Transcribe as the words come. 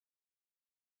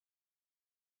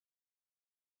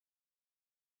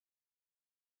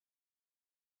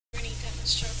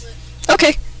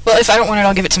Well, if I don't want it,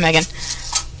 I'll give it to Megan.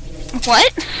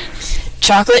 What?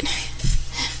 Chocolate?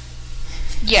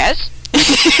 Yes.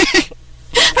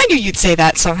 I knew you'd say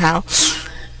that somehow.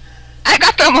 I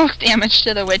got the most damage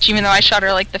to the witch, even though I shot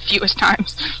her like the fewest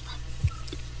times.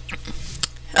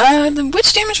 The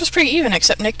witch damage was pretty even,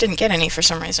 except Nick didn't get any for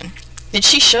some reason. Did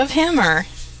she shove him, or...?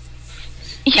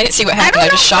 I didn't see what happened, I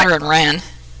just shot her and ran.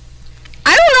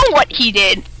 I don't know what he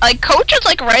did. Like, Coach was,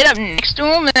 like, right up next to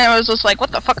him, and I was just like,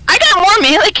 what the fuck? I got more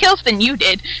melee kills than you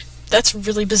did. That's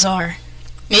really bizarre.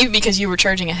 Maybe because you were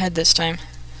charging ahead this time.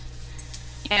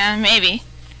 Yeah, maybe.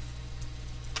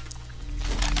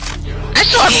 I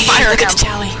still have fire. Look at the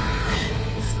tally.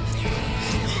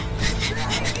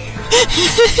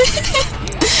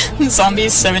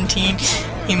 Zombies 17,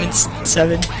 humans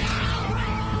 7.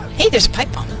 Hey, there's a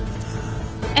pipe bomb.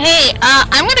 Hey,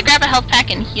 I'm gonna grab a health pack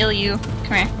and heal you.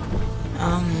 Come here.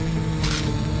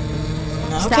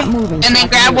 Okay. Stop moving. And then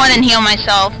grab one and heal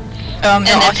myself. No,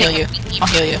 then I'll heal you. I'll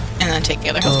heal you. And then take the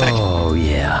other health pack. Oh,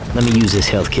 yeah. Let me use this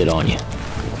health kit on you.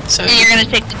 So And you're gonna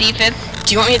take the defib?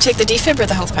 do you want me to take the defib or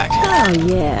the health pack? Oh,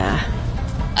 yeah.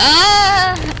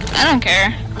 I don't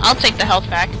care. I'll take the health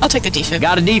pack. I'll take the defib.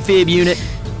 Got a defib unit.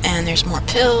 And there's more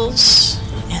pills.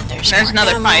 And there's more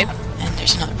another ammo, pipe. And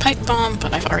there's another pipe bomb,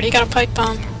 but I've already got a pipe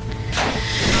bomb.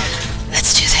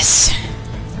 Let's do this.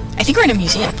 I think we're in a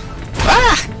museum.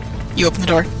 Ah! You open the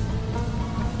door.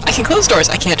 I can close doors.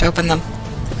 I can't open them.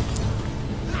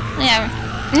 Yeah.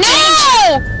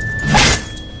 No!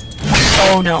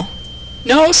 Oh no.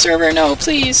 No, server, no,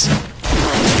 please.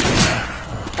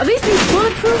 Are these things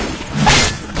bulletproof?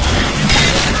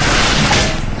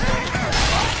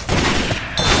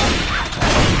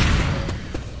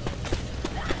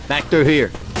 Back through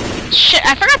here. Shit,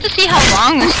 I forgot to see how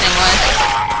long this thing was.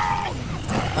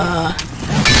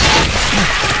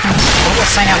 We'll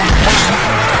find out when we're done.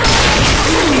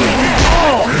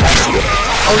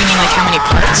 Oh, you mean like how many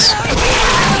parts?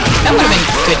 That would have been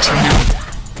good to know.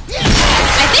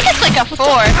 I think it's like a 4.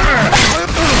 I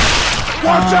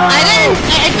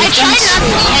tried not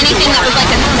to see anything that was like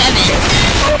a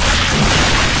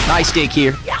 7. Nice stick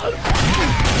here.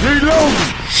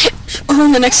 Well,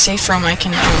 in the next safe room I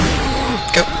can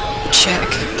go check.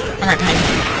 I'm right behind you.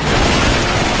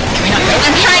 Can we not go?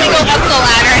 I'm trying to go up the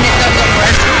ladder and it doesn't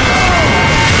work.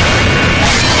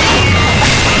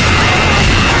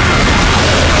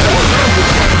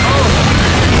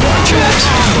 Trapped.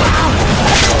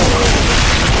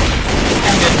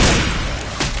 I'm good.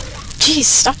 Jeez,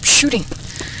 stop shooting.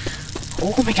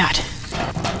 Oh my god.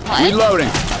 What?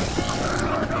 Reloading.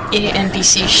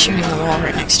 NPC shooting the wall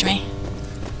right next to me.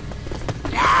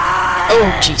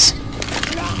 Oh, jeez.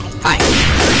 Hi.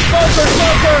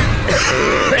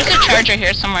 There's a charger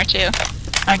here somewhere too.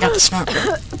 I got the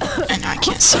smoker. And now I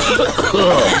can't see.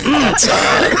 And that's a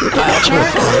biochar.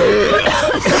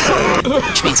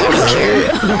 Which means I don't care.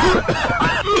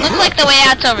 Looks like the way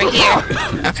out's over here.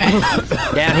 Okay.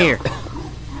 Down here.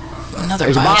 Another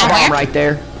There's a bomb biochar. right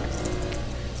there.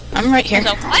 I'm right here.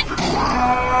 So what?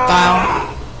 Bio.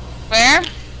 Where?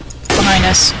 Behind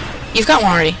us. You've got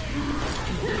one already.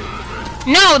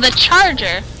 No, the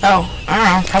charger. Oh, I don't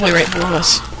know. Probably right below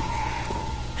us.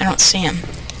 I don't see him.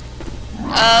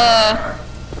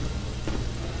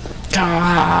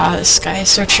 Ah, this guy is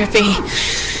so trippy.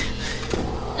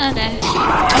 Okay.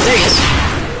 Oh, there he is.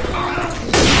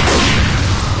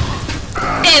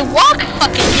 Hey, walk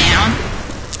fucking down.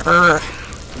 Urgh.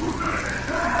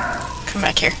 Come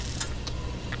back here.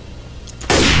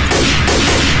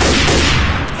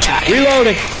 Got it.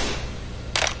 Reloading.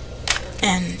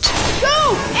 And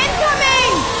Go!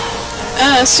 Incoming!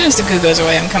 as soon as the goo goes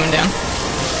away, I'm coming down.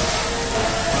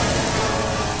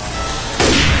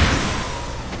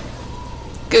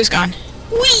 Goo's gone.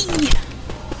 Whee!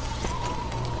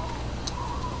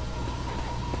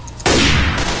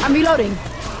 I'm reloading.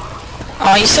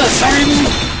 Oh, you still have fire in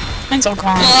there? Mine's all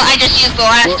gone. Well, I just used the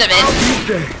last of it.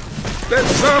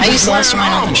 I used the last of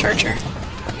mine on the charger.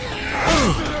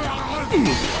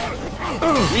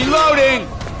 Reloading.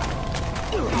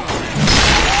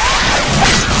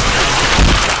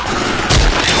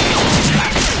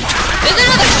 There's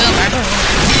another boomer.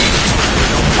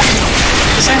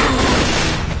 Is there?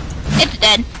 It's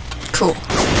dead. Cool.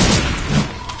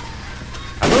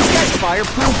 Are those guys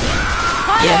fireproof?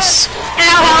 Yes.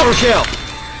 Ow! Kill.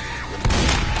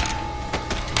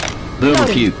 Boomer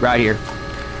puke right here.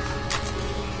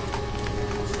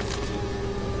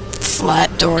 Flat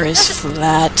door is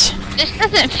flat. This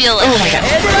doesn't feel like Oh my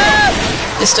Europe.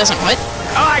 god. This doesn't what?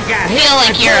 Oh, I got hit. Feel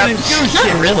like Europe.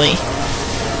 Not really.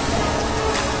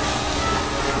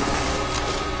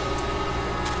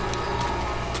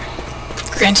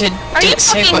 trying to you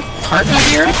say fucking- what part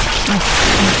of Europe?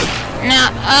 No,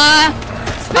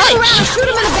 punch! Shoot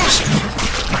him in the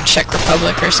back. Czech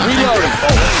Republic or something.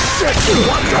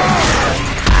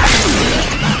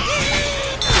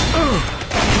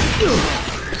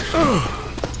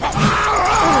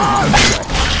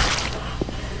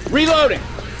 Reloading.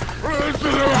 Reloading.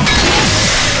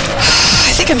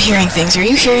 I think I'm hearing things. Are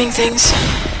you hearing things?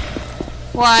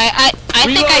 Why, I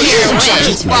think I hear a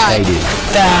wind. Why?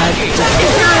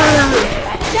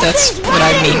 That's what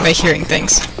I mean by hearing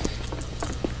things.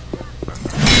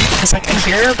 Because like I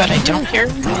hear her, but I don't hear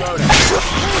her.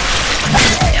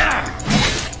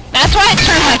 That's why I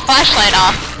turned my flashlight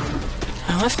off.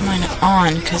 I left mine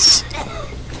on because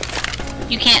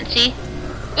You can't see.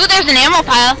 Ooh, there's an ammo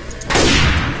pile.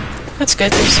 that's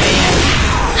good. There's a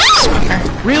smoker.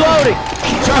 Reloading.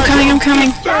 I'm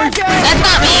coming. That's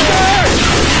not me.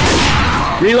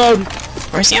 Reloading.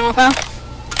 Where's the ammo pile?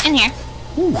 In here.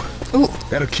 Ooh.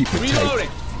 That'll keep it tight. Reloading.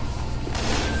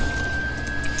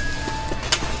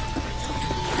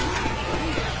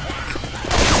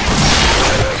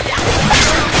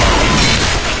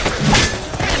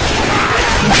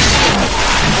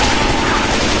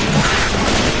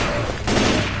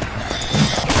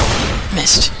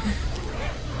 Missed.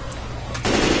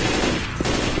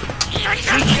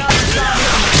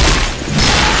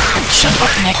 Shut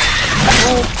up, Nick.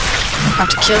 About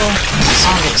to kill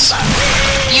zombies.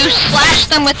 You slashed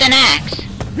them with an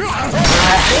axe.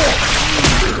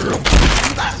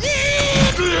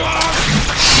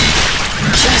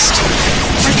 Just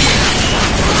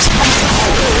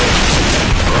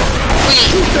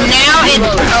Wait, now it's...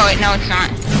 Oh, wait, no, it's not.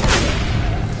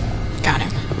 got him.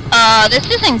 This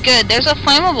isn't good. There's a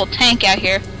flammable tank out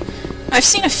here. I've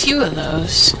seen a few of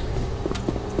those.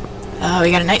 Oh,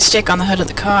 we got a nightstick on the hood of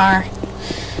the car.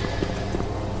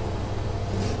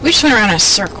 We just went around in a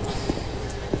circle.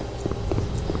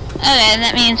 Okay,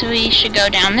 that means we should go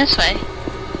down this way.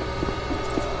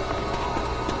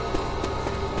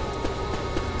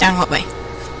 Down what way?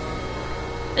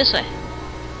 This way.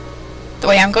 The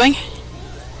way I'm going?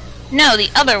 No, the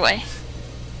other way.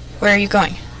 Where are you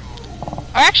going?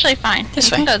 Or actually, fine. This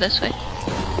we can way. go this way.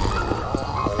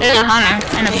 There's a hunter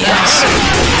and a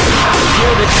Yes.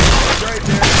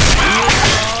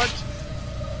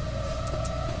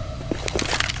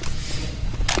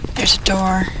 There's a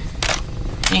door.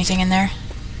 Anything in there?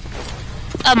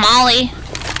 a molly.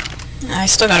 I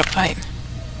still got a pipe.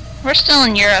 We're still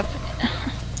in Europe.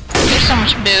 There's so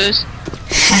much booze.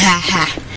 Ha ha ha.